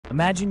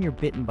Imagine you're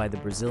bitten by the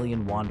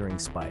Brazilian wandering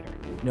spider,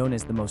 known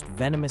as the most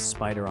venomous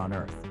spider on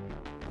Earth.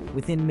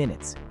 Within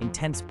minutes,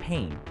 intense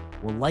pain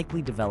will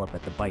likely develop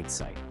at the bite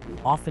site,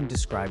 often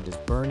described as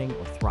burning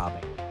or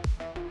throbbing.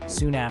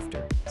 Soon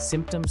after,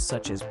 symptoms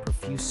such as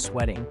profuse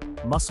sweating,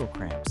 muscle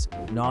cramps,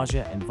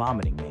 nausea, and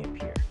vomiting may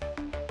appear.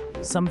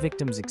 Some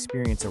victims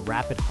experience a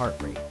rapid heart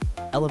rate,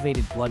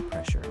 elevated blood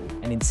pressure,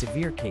 and in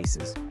severe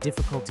cases,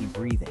 difficulty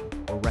breathing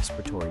or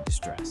respiratory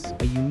distress.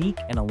 A unique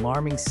and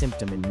alarming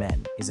symptom in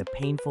men is a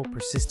painful,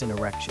 persistent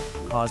erection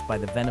caused by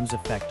the venom's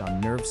effect on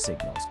nerve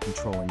signals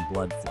controlling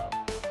blood flow.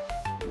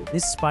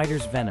 This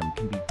spider's venom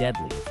can be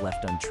deadly if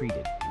left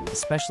untreated,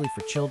 especially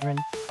for children,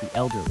 the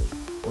elderly,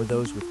 or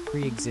those with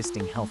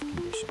pre-existing health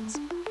conditions.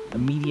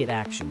 Immediate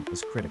action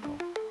is critical.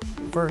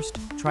 First,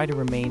 try to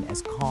remain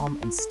as calm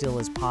and still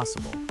as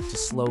possible to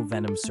slow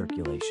venom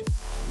circulation.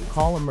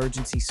 Call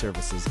emergency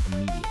services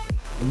immediately.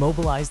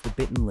 Immobilize the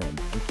bitten limb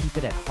and keep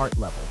it at heart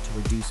level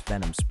to reduce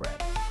venom spread.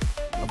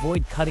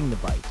 Avoid cutting the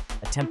bite,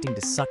 attempting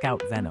to suck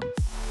out venom,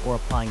 or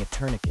applying a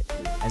tourniquet,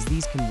 as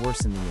these can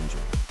worsen the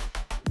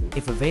injury.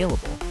 If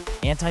available,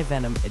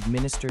 anti-venom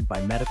administered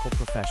by medical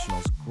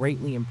professionals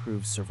greatly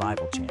improves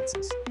survival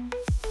chances.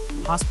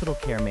 Hospital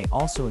care may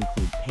also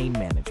include pain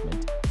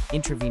management,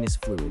 intravenous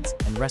fluids,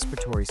 and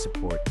respiratory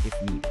support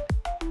if needed.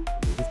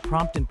 With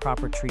prompt and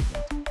proper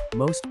treatment,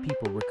 most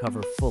people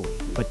recover fully,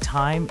 but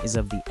time is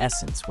of the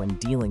essence when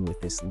dealing with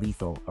this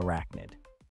lethal arachnid.